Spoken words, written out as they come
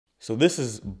So this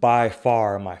is by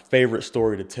far my favorite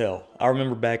story to tell. I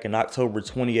remember back in October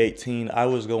 2018, I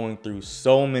was going through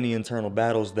so many internal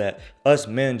battles that us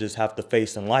men just have to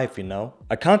face in life, you know?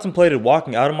 I contemplated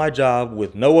walking out of my job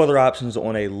with no other options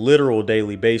on a literal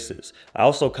daily basis. I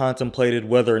also contemplated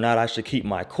whether or not I should keep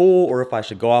my cool or if I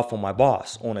should go off on my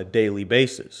boss on a daily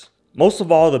basis. Most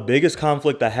of all, the biggest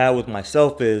conflict I had with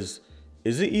myself is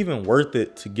it even worth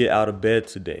it to get out of bed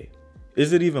today?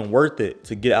 Is it even worth it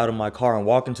to get out of my car and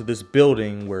walk into this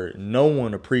building where no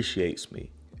one appreciates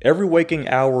me? Every waking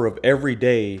hour of every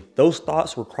day, those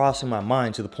thoughts were crossing my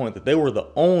mind to the point that they were the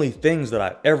only things that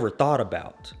I ever thought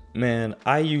about. Man,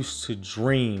 I used to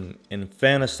dream and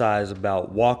fantasize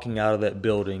about walking out of that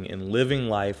building and living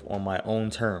life on my own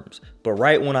terms. But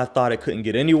right when I thought it couldn't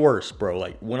get any worse, bro,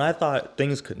 like when I thought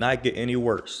things could not get any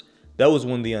worse, that was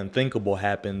when the unthinkable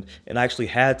happened and I actually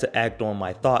had to act on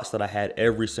my thoughts that I had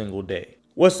every single day.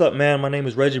 What's up, man? My name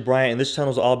is Reggie Bryant and this channel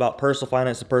is all about personal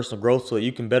finance and personal growth so that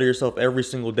you can better yourself every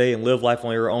single day and live life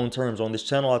on your own terms. On this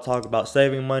channel, I talk about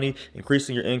saving money,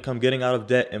 increasing your income, getting out of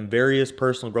debt, and various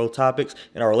personal growth topics,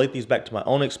 and I relate these back to my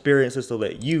own experiences so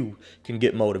that you can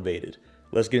get motivated.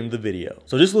 Let's get into the video.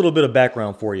 So just a little bit of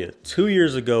background for you. 2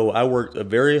 years ago, I worked a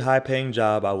very high paying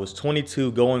job. I was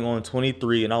 22 going on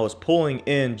 23 and I was pulling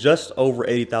in just over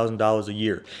 $80,000 a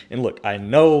year. And look, I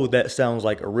know that sounds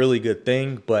like a really good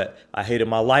thing, but I hated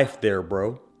my life there,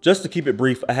 bro. Just to keep it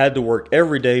brief, I had to work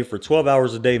every day for 12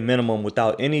 hours a day minimum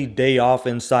without any day off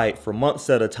in sight for months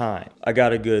at a time. I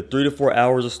got a good 3 to 4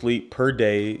 hours of sleep per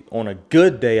day. On a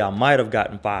good day, I might have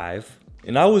gotten 5.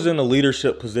 And I was in a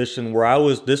leadership position where I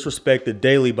was disrespected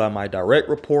daily by my direct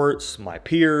reports, my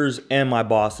peers, and my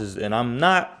bosses, and I'm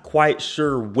not quite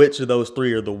sure which of those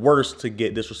three are the worst to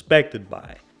get disrespected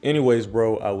by. Anyways,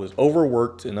 bro, I was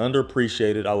overworked and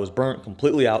underappreciated. I was burnt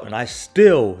completely out, and I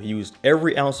still used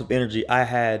every ounce of energy I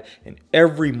had and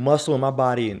every muscle in my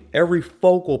body and every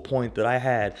focal point that I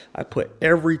had. I put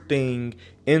everything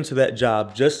into that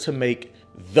job just to make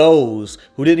those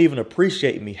who didn't even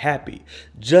appreciate me happy,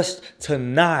 just to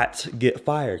not get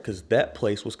fired, because that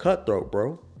place was cutthroat,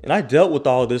 bro. And I dealt with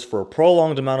all of this for a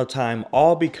prolonged amount of time,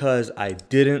 all because I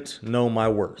didn't know my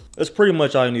worth. That's pretty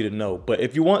much all you need to know. But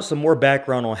if you want some more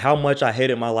background on how much I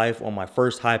hated my life on my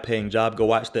first high-paying job, go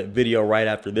watch that video right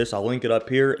after this. I'll link it up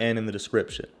here and in the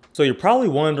description. So you're probably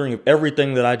wondering if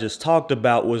everything that I just talked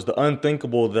about was the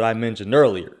unthinkable that I mentioned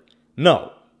earlier.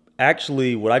 No.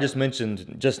 Actually, what I just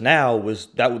mentioned just now was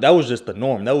that was just the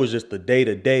norm. That was just the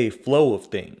day-to-day flow of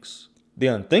things. The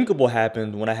unthinkable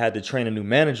happened when I had to train a new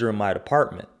manager in my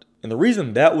department. And the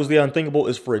reason that was the unthinkable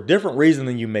is for a different reason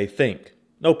than you may think.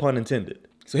 No pun intended.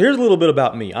 So here's a little bit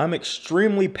about me. I'm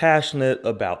extremely passionate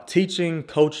about teaching,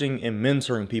 coaching, and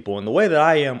mentoring people. And the way that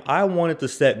I am, I wanted to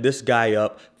set this guy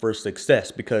up for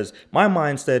success because my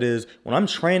mindset is when I'm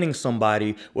training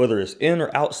somebody, whether it's in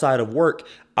or outside of work,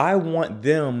 I want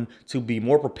them to be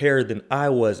more prepared than I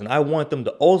was, and I want them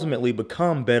to ultimately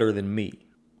become better than me.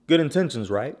 Good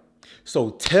intentions, right?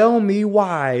 So tell me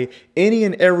why any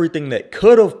and everything that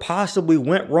could have possibly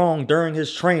went wrong during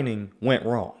his training went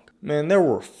wrong. Man, there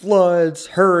were floods,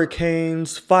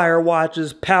 hurricanes, fire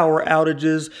watches, power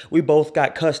outages. We both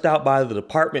got cussed out by the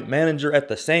department manager at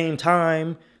the same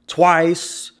time.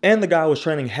 Twice. And the guy I was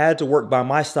training had to work by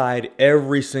my side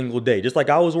every single day. Just like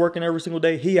I was working every single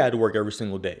day, he had to work every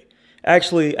single day.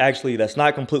 Actually, that's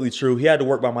not completely true. He had to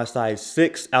work by my side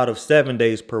 6 out of 7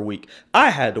 days per week.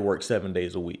 I had to work 7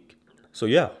 days a week. So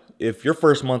yeah, if your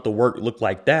first month of work looked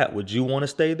like that, would you want to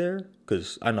stay there?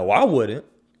 Because I know I wouldn't.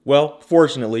 Well,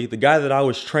 fortunately, the guy that I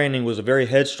was training was a very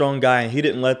headstrong guy and he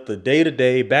didn't let the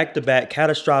day-to-day, back-to-back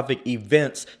catastrophic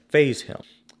events faze him.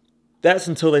 That's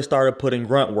until they started putting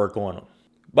grunt work on him.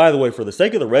 By the way, for the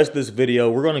sake of the rest of this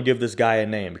video, we're going to give this guy a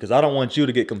name because I don't want you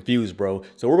to get confused, bro.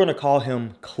 So we're going to call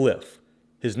him Cliff.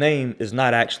 His name is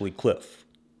not actually Cliff.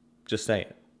 Just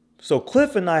saying. So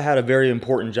Cliff and I had a very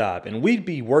important job and we'd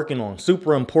be working on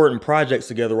super important projects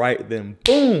together, right? Then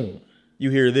boom, you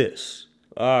hear this.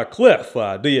 Cliff,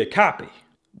 do you copy?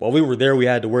 While we were there, we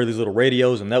had to wear these little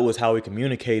radios and that was how we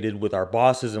communicated with our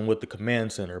bosses and with the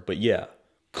command center. But yeah.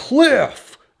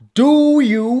 Cliff! Do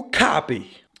you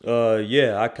copy?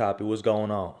 Yeah, I copy. What's going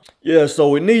on? Yeah, so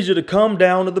we need you to come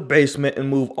down to the basement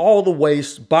and move all the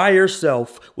waste by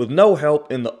yourself with no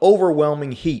help in the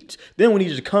overwhelming heat. Then we need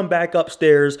you to come back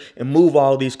upstairs and move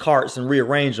all these carts and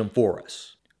rearrange them for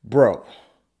us. Bro,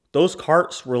 those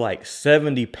carts were like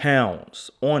 70 pounds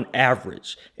on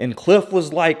average, and Cliff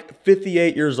was like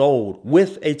 58 years old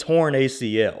with a torn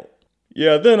ACL.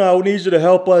 Yeah, then I need you to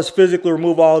help us physically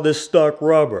remove all this stuck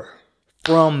rubber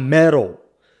from metal.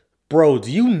 Bro,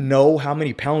 do you know how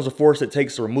many pounds of force it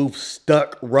takes to remove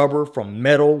stuck rubber from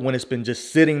metal when it's been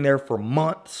just sitting there for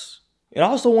months? And I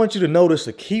also want you to notice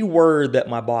a key word that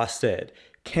my boss said.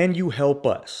 Can you help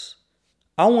us?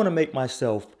 I want to make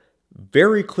myself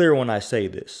very clear when I say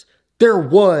this. There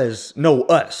was no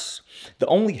us. The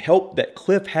only help that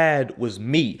Cliff had was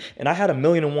me. And I had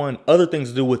 1,000,001 other things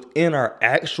to do within our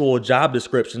actual job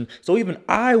description. So even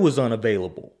I was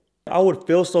unavailable. I would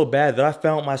feel so bad that I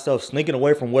found myself sneaking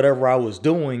away from whatever I was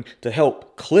doing to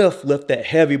help Cliff lift that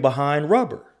heavy behind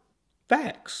rubber.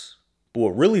 Facts. But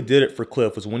what really did it for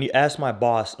Cliff was when he asked my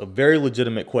boss a very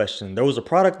legitimate question. There was a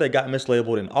product that got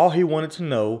mislabeled and all he wanted to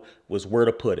know was where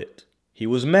to put it. He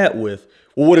was met with,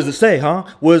 well, what does it say, huh?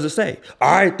 What does it say?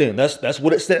 All right, then, that's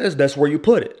what it says. That's where you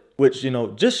put it. Which,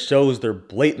 just shows their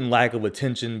blatant lack of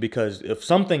attention, because if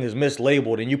something is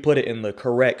mislabeled and you put it in the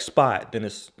correct spot, then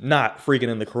it's not freaking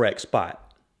in the correct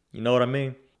spot. You know what I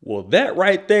mean? Well, that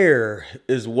right there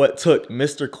is what took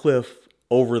Mr. Cliff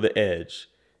over the edge.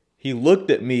 He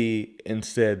looked at me and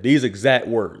said these exact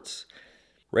words.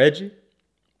 Reggie,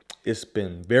 it's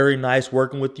been very nice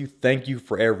working with you. Thank you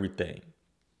for everything.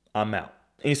 I'm out.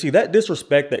 And you see, that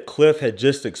disrespect that Cliff had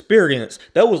just experienced,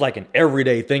 that was like an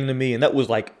everyday thing to me. And that was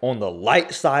like on the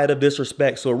light side of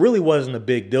disrespect. So it really wasn't a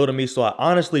big deal to me. So I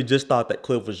honestly just thought that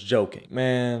Cliff was joking.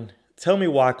 Man, tell me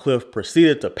why Cliff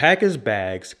proceeded to pack his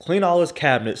bags, clean all his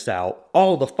cabinets out,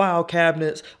 all the file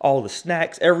cabinets, all the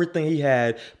snacks, everything he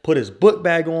had, put his book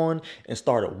bag on and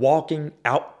started walking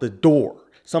out the door.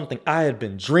 Something I had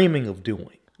been dreaming of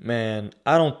doing. Man,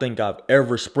 I don't think I've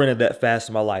ever sprinted that fast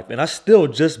in my life, and I still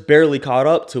just barely caught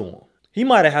up to him. He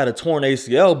might have had a torn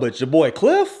ACL, but your boy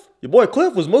Cliff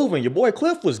was moving. Your boy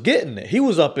Cliff was getting it. He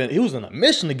was in a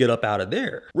mission to get up out of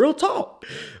there. Real talk.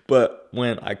 But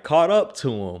when I caught up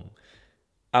to him,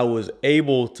 I was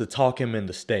able to talk him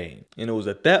into staying. And it was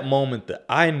at that moment that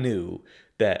I knew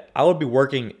that I would be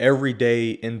working every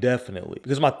day indefinitely.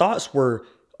 Because my thoughts were,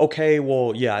 okay,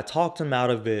 well, yeah, I talked him out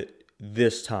of it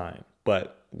this time,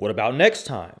 but what about next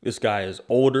time? This guy is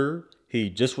older. He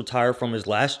just retired from his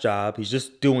last job. He's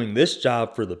just doing this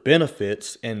job for the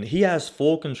benefits, and he has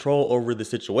full control over the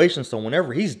situation. So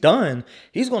whenever he's done,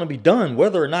 he's going to be done,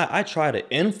 whether or not I try to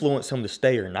influence him to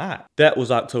stay or not. That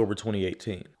was October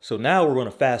 2018. So now we're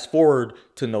going to fast forward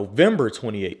to November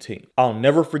 2018. I'll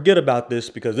never forget about this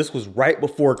because this was right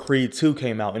before Creed 2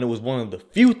 came out, and it was one of the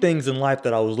few things in life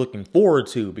that I was looking forward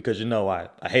to because, I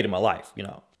hated my life,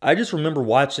 I just remember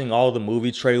watching all the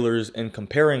movie trailers and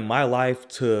comparing my life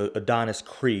to Adonis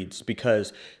Creed's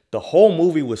because the whole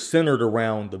movie was centered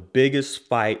around the biggest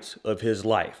fight of his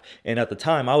life. And at the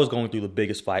time, I was going through the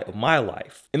biggest fight of my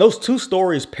life. And those two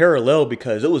stories parallel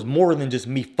because it was more than just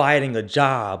me fighting a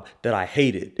job that I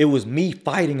hated. It was me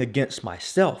fighting against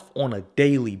myself on a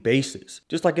daily basis.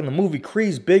 Just like in the movie,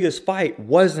 Creed's biggest fight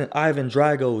wasn't Ivan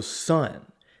Drago's son,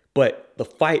 but the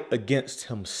fight against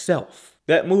himself.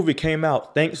 That movie came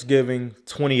out Thanksgiving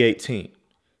 2018.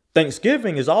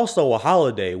 Thanksgiving is also a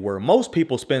holiday where most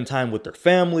people spend time with their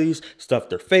families, stuff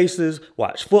their faces,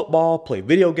 watch football, play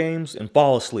video games, and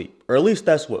fall asleep. Or at least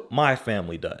that's what my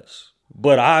family does.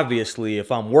 But obviously,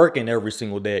 if I'm working every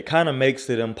single day, it kind of makes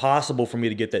it impossible for me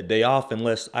to get that day off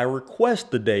unless I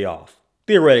request the day off.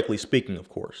 Theoretically speaking, of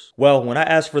course. Well, when I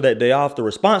asked for that day off, the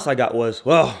response I got was,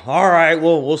 well, all right,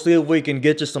 well, we'll see if we can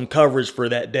get you some coverage for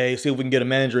that day. See if we can get a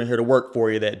manager in here to work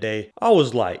for you that day. I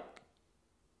was like,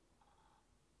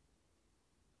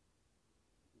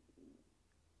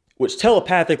 which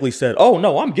telepathically said, oh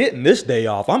no, I'm getting this day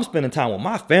off. I'm spending time with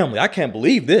my family. I can't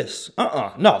believe this.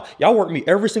 No, y'all work me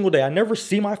every single day. I never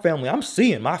see my family. I'm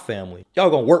seeing my family.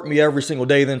 Y'all gonna work me every single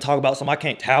day, then talk about something I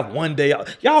can't have one day.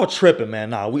 Y'all tripping,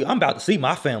 man. Nah, I'm about to see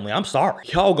my family. I'm sorry.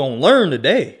 Y'all gonna learn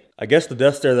today. I guess the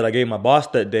death stare that I gave my boss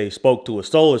that day spoke to his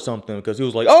soul or something because he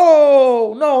was like,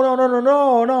 oh,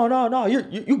 no.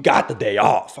 You got the day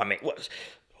off. I mean, what?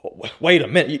 Wait a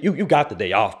minute, you got the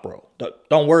day off, bro.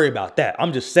 Don't worry about that.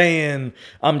 I'm just saying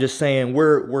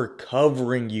we're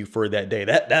covering you for that day.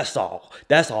 That's all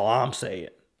I'm saying.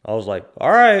 I was like,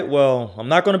 all right, well, I'm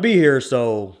not gonna be here,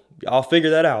 so I'll figure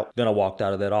that out. Then I walked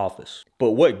out of that office.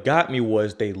 But what got me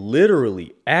was they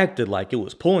literally acted like it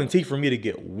was pulling teeth for me to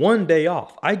get one day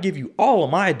off. I give you all of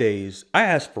my days. I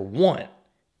asked for one,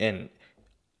 and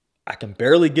I can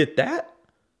barely get that.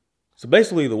 So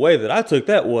basically the way that I took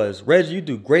that was, Reggie, you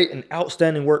do great and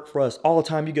outstanding work for us all the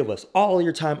time. You give us all of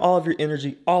your time, all of your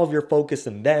energy, all of your focus,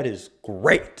 and that is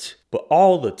great. But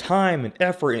all the time and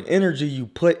effort and energy you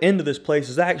put into this place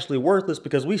is actually worthless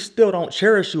because we still don't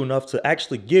cherish you enough to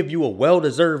actually give you a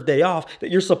well-deserved day off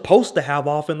that you're supposed to have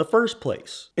off in the first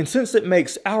place. And since it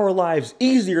makes our lives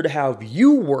easier to have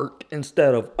you work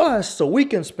instead of us so we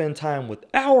can spend time with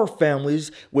our families,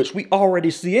 which we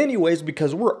already see anyways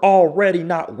because we're already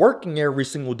not working every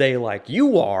single day like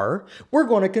you are, we're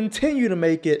going to continue to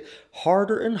make it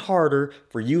harder and harder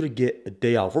for you to get a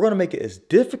day off. We're going to make it as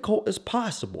difficult as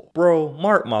possible. Bro,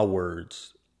 mark my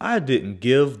words. I didn't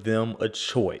give them a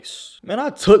choice. Man, I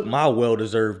took my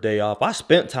well-deserved day off. I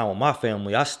spent time with my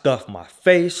family. I stuffed my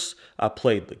face. I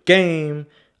played the game.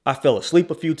 I fell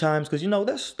asleep a few times because, you know,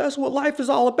 that's what life is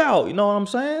all about. You know what I'm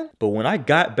saying? But when I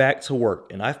got back to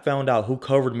work and I found out who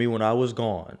covered me when I was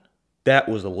gone, that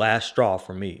was the last straw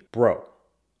for me. Bro,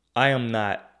 I am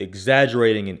not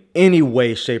exaggerating in any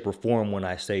way, shape, or form when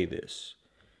I say this.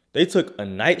 They took a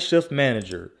night shift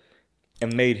manager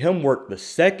and made him work the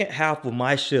second half of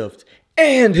my shift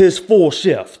and his full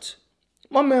shift.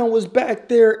 My man was back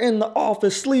there in the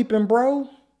office sleeping, bro.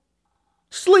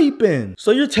 Sleeping.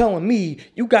 So you're telling me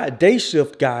you got day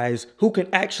shift guys who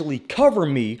can actually cover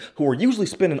me, who are usually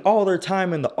spending all their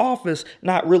time in the office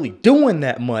not really doing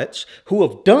that much, who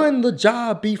have done the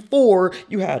job before.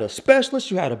 You had a specialist,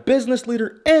 you had a business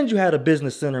leader, and you had a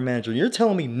business center manager. You're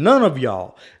telling me none of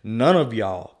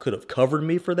y'all could have covered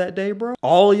me for that day, bro?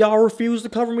 All of y'all refused to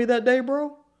cover me that day,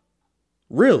 bro?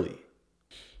 Really?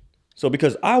 So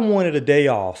because I wanted a day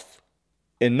off,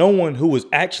 and no one who was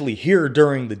actually here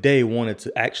during the day wanted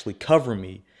to actually cover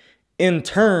me, in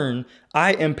turn,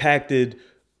 I impacted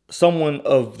someone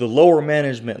of the lower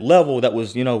management level that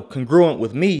was, you know, congruent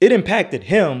with me. It impacted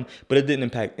him, but it didn't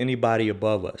impact anybody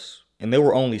above us. And they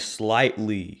were only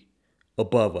slightly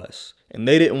above us. And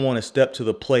they didn't want to step to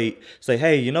the plate, say,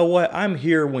 hey, you know what? I'm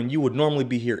here when you would normally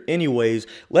be here anyways.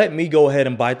 Let me go ahead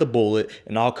and bite the bullet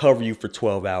and I'll cover you for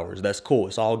 12 hours. That's cool.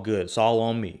 It's all good. It's all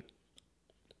on me.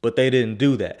 But they didn't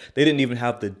do that. They didn't even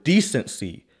have the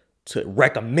decency to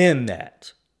recommend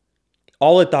that.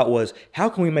 All they thought was, how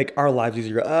can we make our lives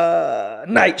easier?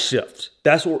 Night shift.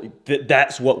 That's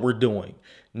what we're doing.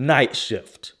 Night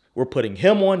shift. We're putting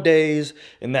him on days,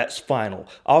 and that's final.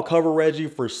 I'll cover Reggie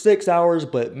for 6 hours,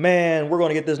 but man, we're going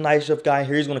to get this night shift guy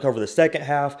here. He's going to cover the second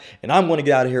half, and I'm going to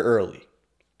get out of here early.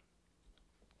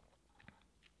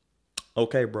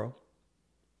 Okay, bro.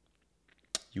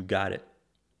 You got it.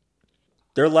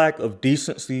 Their lack of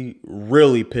decency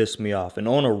really pissed me off. And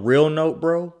on a real note,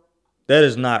 bro, that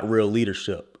is not real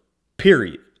leadership,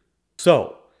 period.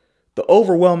 So the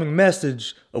overwhelming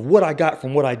message of what I got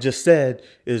from what I just said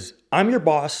is I'm your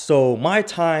boss, so my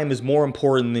time is more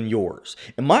important than yours.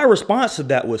 And my response to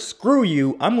that was, screw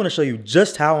you, I'm going to show you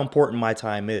just how important my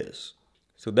time is.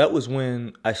 So that was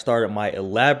when I started my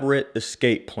elaborate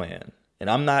escape plan. And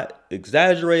I'm not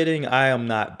exaggerating, I am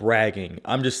not bragging.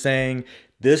 I'm just saying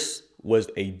this was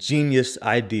a genius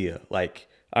idea. Like,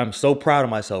 I'm so proud of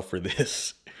myself for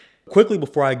this. Quickly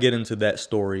before I get into that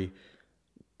story,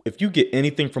 if you get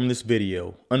anything from this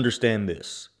video, understand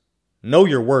this. Know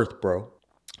your worth, bro.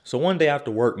 So one day after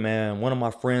work, man, one of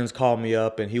my friends called me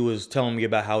up and he was telling me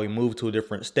about how he moved to a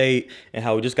different state and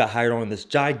how he just got hired on this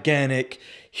gigantic,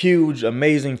 huge,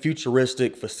 amazing,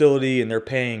 futuristic facility and they're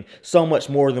paying so much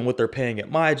more than what they're paying at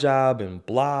my job and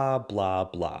blah, blah,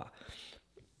 blah.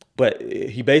 But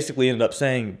he basically ended up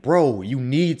saying, bro, you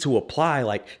need to apply.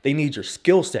 Like, they need your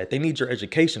skill set. They need your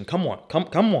education. Come on,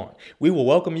 come on. We will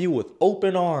welcome you with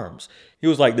open arms. He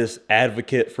was like this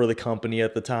advocate for the company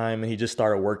at the time, and he just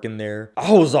started working there.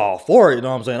 I was all for it, you know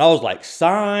what I'm saying? I was like,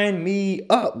 sign me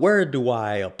up. Where do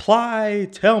I apply?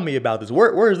 Tell me about this.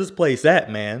 Where is this place at,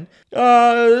 man?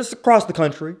 It's across the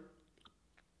country.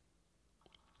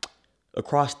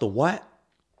 Across the what?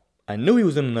 I knew he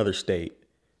was in another state.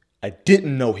 I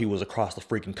didn't know he was across the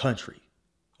freaking country,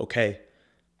 okay?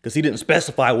 Because he didn't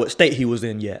specify what state he was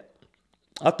in yet.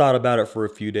 I thought about it for a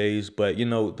few days, but, you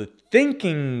know, the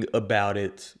thinking about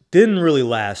it didn't really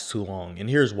last too long. And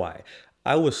here's why.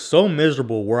 I was so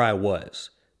miserable where I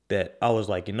was that I was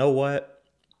like, you know what?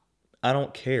 I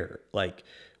don't care. Like,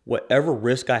 whatever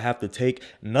risk I have to take,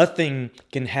 nothing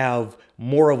can have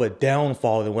more of a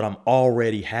downfall than what I'm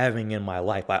already having in my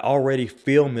life. I already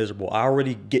feel miserable. I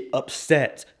already get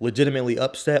upset, legitimately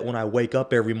upset when I wake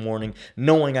up every morning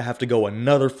knowing I have to go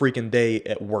another freaking day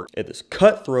at work at this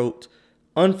cutthroat,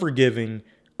 unforgiving,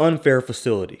 unfair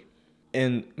facility.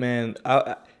 And man,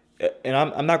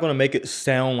 I'm not going to make it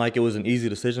sound like it was an easy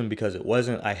decision because it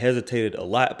wasn't. I hesitated a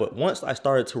lot. But once I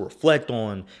started to reflect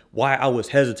on why I was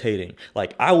hesitating,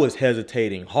 like I was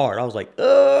hesitating hard. I was like,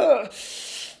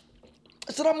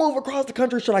 Should I move across the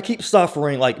country? Should I keep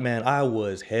suffering? Like, man, I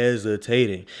was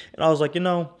hesitating. And I was like, you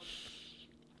know,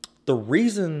 the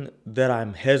reason that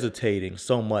I'm hesitating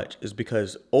so much is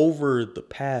because over the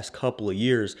past couple of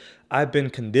years, I've been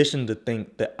conditioned to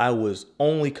think that I was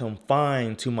only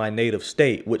confined to my native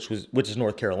state, which is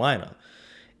North Carolina.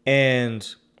 And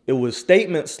it was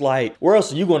statements like, where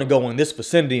else are you going to go in this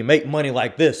vicinity and make money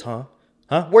like this, huh?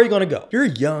 Where are you going to go? You're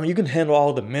young. You can handle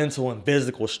all the mental and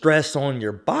physical stress on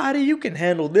your body. You can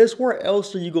handle this. Where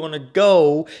else are you going to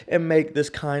go and make this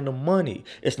kind of money?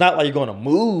 It's not like you're going to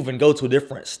move and go to a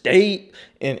different state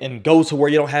and go to where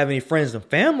you don't have any friends and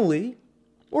family.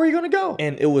 Where are you going to go?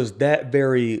 And it was that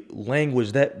very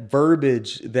language, that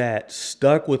verbiage that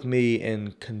stuck with me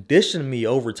and conditioned me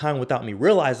over time without me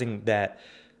realizing that,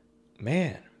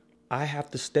 man, I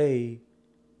have to stay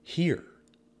here.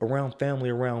 Around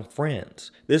family, around friends.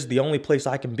 This is the only place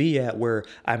I can be at where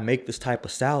I make this type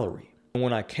of salary. And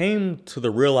when I came to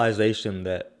the realization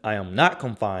that I am not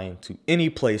confined to any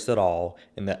place at all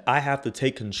and that I have to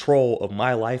take control of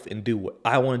my life and do what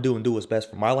I want to do and do what's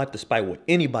best for my life, despite what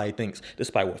anybody thinks,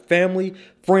 despite what family,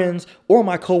 friends, or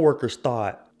my coworkers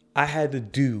thought, I had to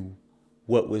do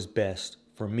what was best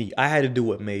for me. I had to do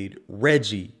what made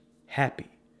Reggie happy,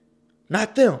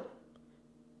 not them.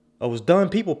 I was done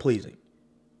people pleasing.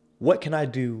 What can I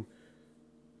do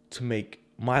to make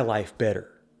my life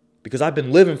better? Because I've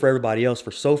been living for everybody else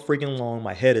for so freaking long,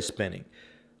 my head is spinning.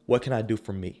 What can I do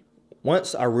for me?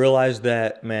 Once I realized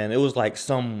that, man, it was like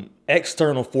some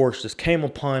external force just came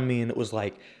upon me, and it was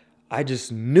like, I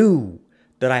just knew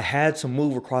that I had to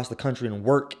move across the country and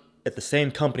work at the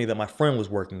same company that my friend was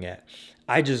working at.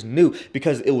 I just knew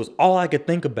because it was all I could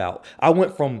think about. I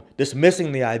went from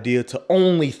dismissing the idea to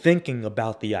only thinking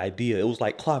about the idea. It was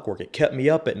like clockwork. It kept me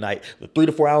up at night. The 3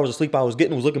 to 4 hours of sleep I was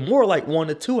getting was looking more like 1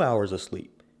 to 2 hours of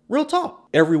sleep. Real talk.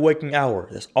 Every waking hour,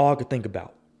 that's all I could think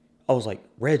about. I was like,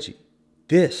 Reggie,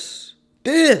 this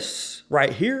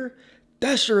right here,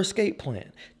 that's your escape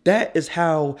plan. That is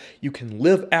how you can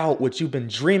live out what you've been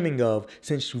dreaming of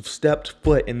since you've stepped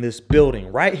foot in this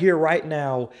building. Right here, right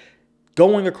now,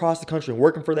 going across the country and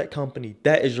working for that company,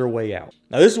 that is your way out.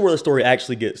 Now, this is where the story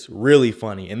actually gets really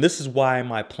funny, and this is why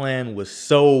my plan was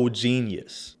so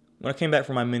genius. When I came back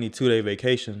from my mini 2-day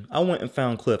vacation, I went and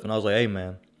found Cliff, and I was like, hey,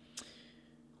 man,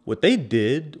 what they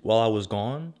did while I was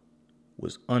gone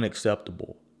was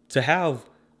unacceptable. To have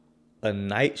a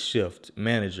night shift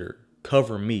manager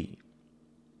cover me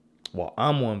while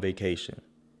I'm on vacation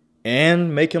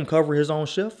and make him cover his own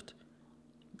shift,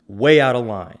 way out of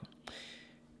line.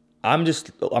 I'm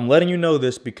letting you know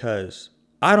this because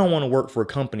I don't want to work for a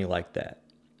company like that,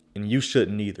 and you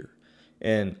shouldn't either.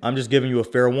 And I'm just giving you a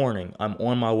fair warning. I'm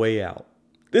on my way out.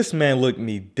 This man looked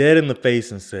me dead in the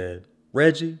face and said,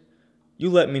 Reggie,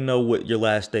 you let me know what your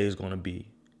last day is going to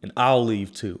be, and I'll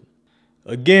leave too.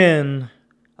 Again,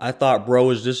 I thought bro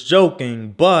was just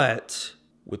joking, but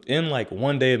within like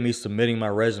 1 day of me submitting my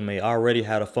resume, I already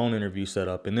had a phone interview set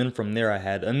up. And then from there, I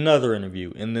had another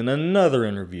interview and then another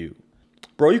interview.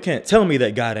 Bro, you can't tell me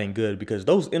that God ain't good, because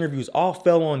those interviews all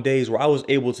fell on days where I was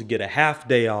able to get a half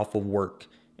day off of work.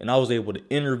 And I was able to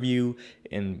interview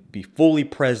and be fully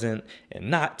present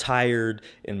and not tired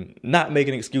and not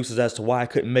making excuses as to why I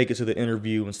couldn't make it to the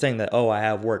interview and saying that, oh, I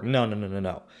have work.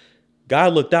 No.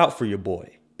 God looked out for your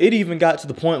boy. It even got to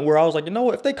the point where I was like, you know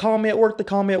what? If they call me at work, they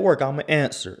call me at work. I'm going to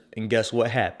answer. And guess what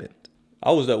happened?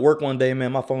 I was at work one day,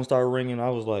 man. My phone started ringing. I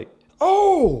was like,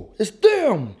 oh, it's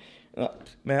them.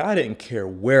 Man, I didn't care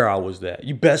where I was at.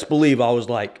 You best believe I was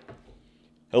like,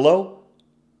 hello?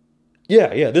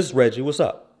 Yeah, this is Reggie. What's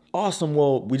up? Awesome.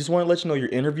 Well, we just want to let you know your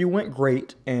interview went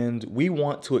great, and we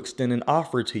want to extend an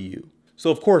offer to you. So,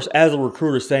 of course, as a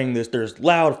recruiter saying this, there's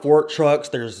loud fork trucks,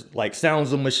 there's like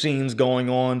sounds of machines going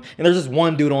on, and there's this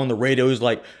one dude on the radio who's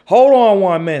like, hold on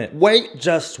 1 minute, wait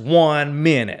just 1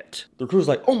 minute. The recruiter's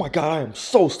like, oh my God, I am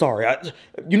so sorry.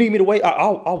 You need me to wait?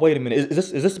 I'll wait a minute.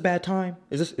 Is this a bad time?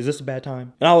 Is this a bad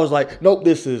time? And I was like, nope,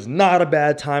 this is not a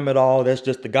bad time at all. That's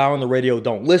just the guy on the radio.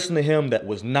 Don't listen to him. That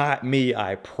was not me,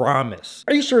 I promise.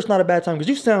 Are you sure it's not a bad time? Because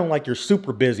you sound like you're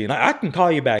super busy, and I can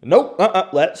call you back. Nope,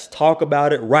 let's talk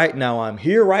about it right now. I'm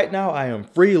here right now. I am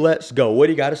free. Let's go. What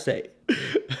do you got to say?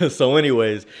 So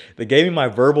anyways, they gave me my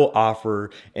verbal offer,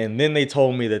 and then they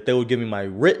told me that they would give me my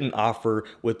written offer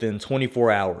within 24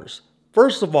 hours.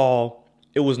 First of all,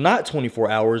 it was not 24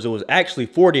 hours. It was actually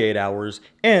 48 hours.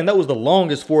 And that was the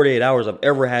longest 48 hours I've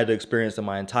ever had to experience in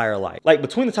my entire life. Like,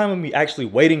 between the time of me actually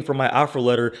waiting for my offer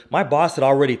letter, my boss had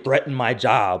already threatened my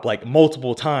job like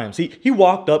multiple times. He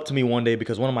walked up to me one day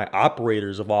because one of my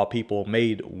operators of all people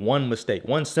made one mistake,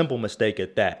 one simple mistake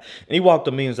at that. And he walked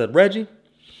up to me and said, Reggie,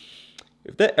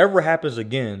 if that ever happens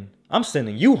again, I'm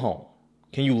sending you home.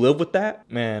 Can you live with that?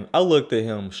 Man, I looked at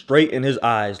him straight in his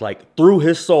eyes, like through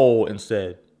his soul, and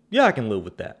said, yeah, I can live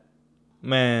with that.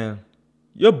 Man,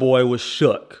 your boy was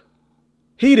shook.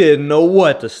 He didn't know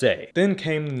what to say. Then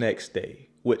came the next day,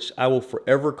 which I will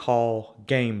forever call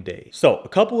game day. So a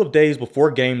couple of days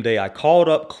before game day, I called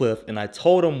up Cliff and I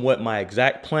told him what my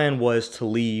exact plan was to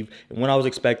leave and when I was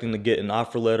expecting to get an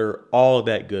offer letter, all of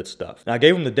that good stuff. And I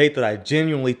gave him the date that I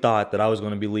genuinely thought that I was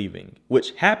going to be leaving,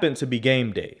 which happened to be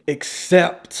game day.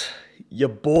 Except your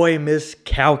boy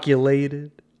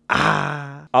miscalculated.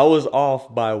 I was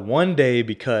off by 1 day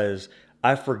because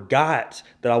I forgot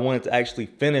that I wanted to actually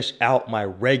finish out my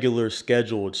regular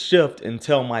scheduled shift and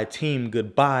tell my team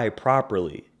goodbye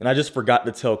properly. And I just forgot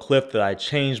to tell Cliff that I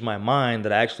changed my mind,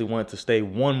 that I actually wanted to stay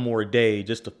 1 more day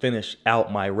just to finish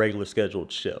out my regular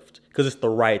scheduled shift, because it's the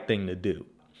right thing to do.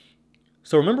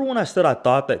 So remember when I said I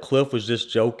thought that Cliff was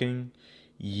just joking?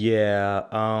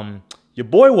 Yeah, your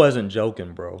boy wasn't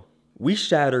joking, bro. We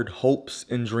shattered hopes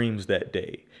and dreams that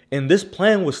day. And this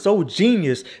plan was so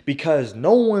genius because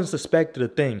no one suspected a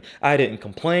thing. I didn't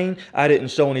complain. I didn't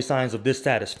show any signs of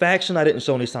dissatisfaction. I didn't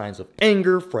show any signs of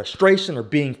anger, frustration, or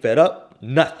being fed up.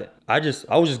 Nothing. I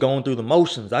was just going through the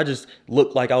motions. I just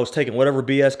looked like I was taking whatever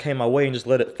BS came my way and just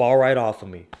let it fall right off of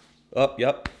me. Oh,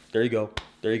 yep. There you go.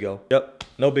 There you go. Yep.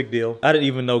 No big deal. I didn't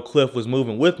even know Cliff was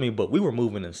moving with me, but we were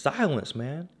moving in silence,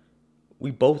 man. We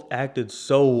both acted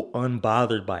so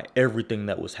unbothered by everything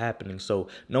that was happening, so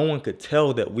no one could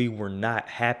tell that we were not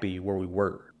happy where we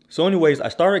were. So anyways, I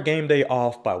started game day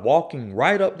off by walking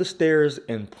right up the stairs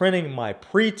and printing my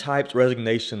pre-typed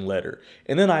resignation letter.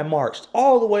 And then I marched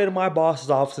all the way to my boss's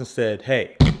office and said,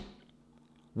 hey,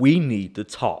 we need to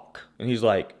talk. And he's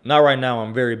like, not right now,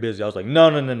 I'm very busy. I was like, no.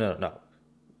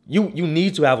 You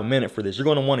need to have a minute for this. You're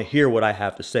gonna wanna hear what I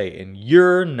have to say, and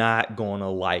you're not gonna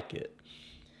like it.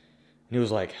 And he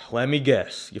was like, let me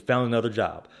guess, you found another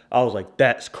job. I was like,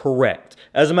 that's correct.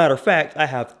 As a matter of fact, I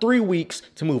have 3 weeks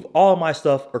to move all my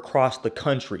stuff across the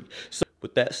country. So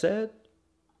with that said,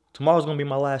 tomorrow's gonna be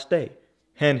my last day.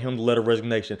 Hand him the letter of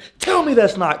resignation. Tell me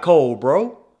that's not cold,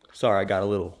 bro. Sorry, I got a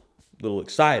little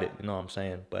excited, you know what I'm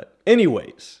saying? But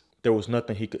anyways, there was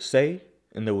nothing he could say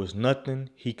and there was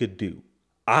nothing he could do.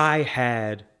 I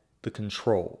had the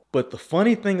control. But the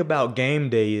funny thing about game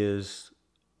day is,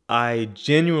 I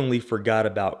genuinely forgot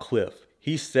about Cliff.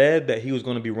 He said that he was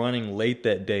going to be running late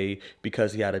that day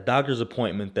because he had a doctor's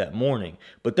appointment that morning.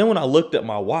 But then when I looked at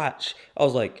my watch, I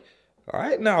was like, all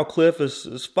right now, Cliff,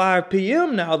 it's 5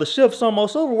 p.m. now. The shift's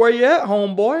almost over. Where you at,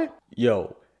 homeboy?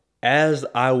 Yo, as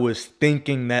I was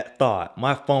thinking that thought,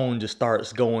 my phone just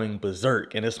starts going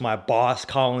berserk. And it's my boss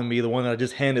calling me, the one that I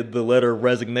just handed the letter of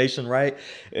resignation, right?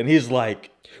 And he's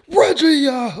like, Reggie,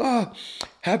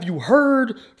 have you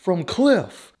heard from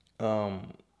Cliff?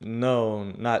 No,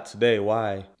 not today.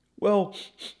 Why? Well,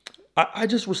 I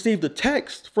just received a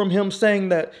text from him saying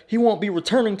that he won't be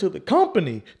returning to the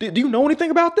company. Do you know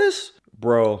anything about this?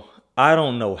 Bro, I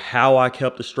don't know how I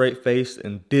kept a straight face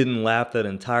and didn't laugh that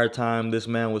entire time this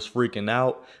man was freaking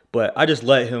out, but I just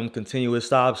let him continue his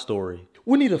sob story.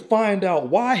 We need to find out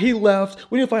why he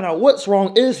left. We need to find out what's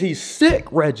wrong. Is he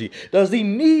sick, Reggie? Does he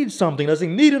need something? Does he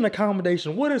need an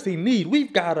accommodation? What does he need?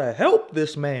 We've got to help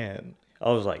this man.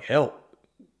 I was like, help?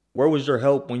 Where was your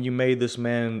help when you made this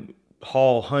man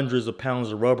haul hundreds of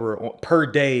pounds of rubber per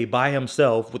day by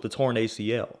himself with a torn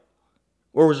ACL?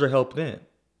 Where was your help then?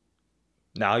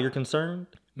 Now you're concerned?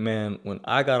 Man, when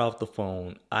I got off the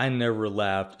phone, I never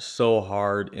laughed so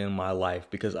hard in my life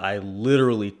because I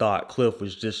literally thought Cliff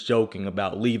was just joking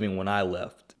about leaving when I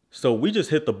left. So we just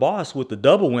hit the boss with the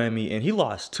double whammy and he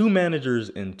lost 2 managers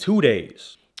in 2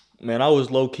 days. Man, I was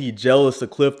low-key jealous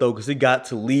of Cliff, though, because he got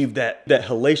to leave that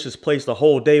hellacious place the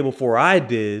whole day before I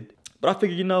did. But I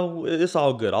figured, you know, it's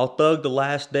all good. I'll thug the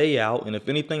last day out, and if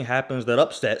anything happens that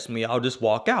upsets me, I'll just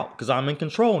walk out, because I'm in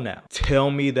control now.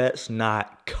 Tell me that's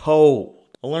not cold.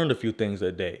 I learned a few things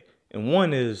that day, and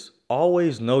one is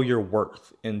always know your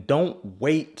worth, and don't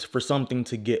wait for something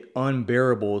to get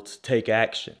unbearable to take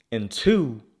action. And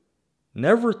 2,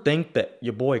 never think that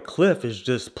your boy Cliff is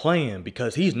just playing,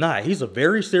 because he's not. He's a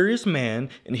very serious man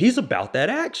and he's about that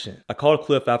action. I called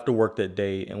Cliff after work that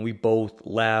day and we both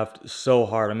laughed so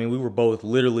hard. I mean, we were both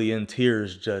literally in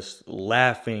tears just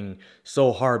laughing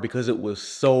so hard because it was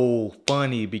so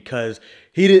funny, because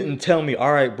he didn't tell me,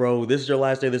 all right, bro, this is your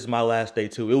last day. This is my last day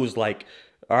too. It was like,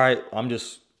 all right, I'm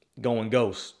just going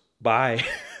ghost. Bye.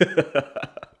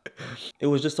 It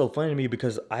was just so funny to me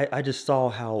because I just saw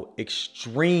how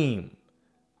extreme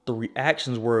the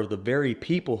reactions were of the very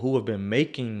people who have been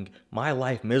making my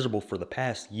life miserable for the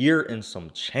past year and some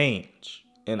change.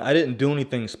 And I didn't do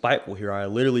anything spiteful here. I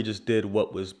literally just did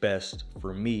what was best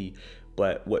for me.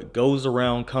 But what goes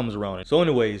around comes around. So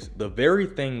anyways, the very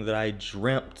thing that I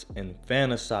dreamt and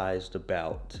fantasized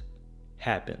about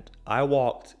happened. I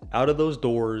walked out of those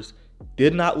doors,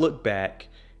 did not look back,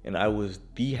 and I was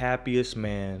the happiest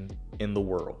man in the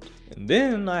world. And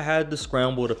then I had to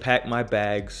scramble to pack my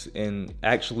bags and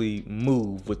actually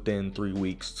move within 3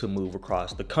 weeks to move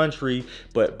across the country.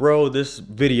 But bro, this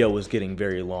video is getting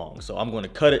very long, so I'm going to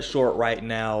cut it short right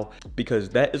now because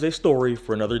that is a story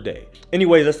for another day.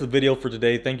 Anyway, that's the video for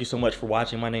today. Thank you so much for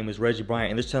watching. My name is Reggie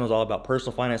Bryant, and this channel is all about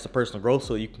personal finance and personal growth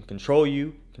so you can control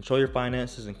your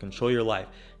finances, and control your life.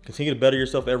 Continue to better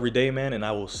yourself every day, man, and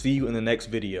I will see you in the next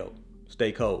video.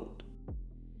 Stay cold.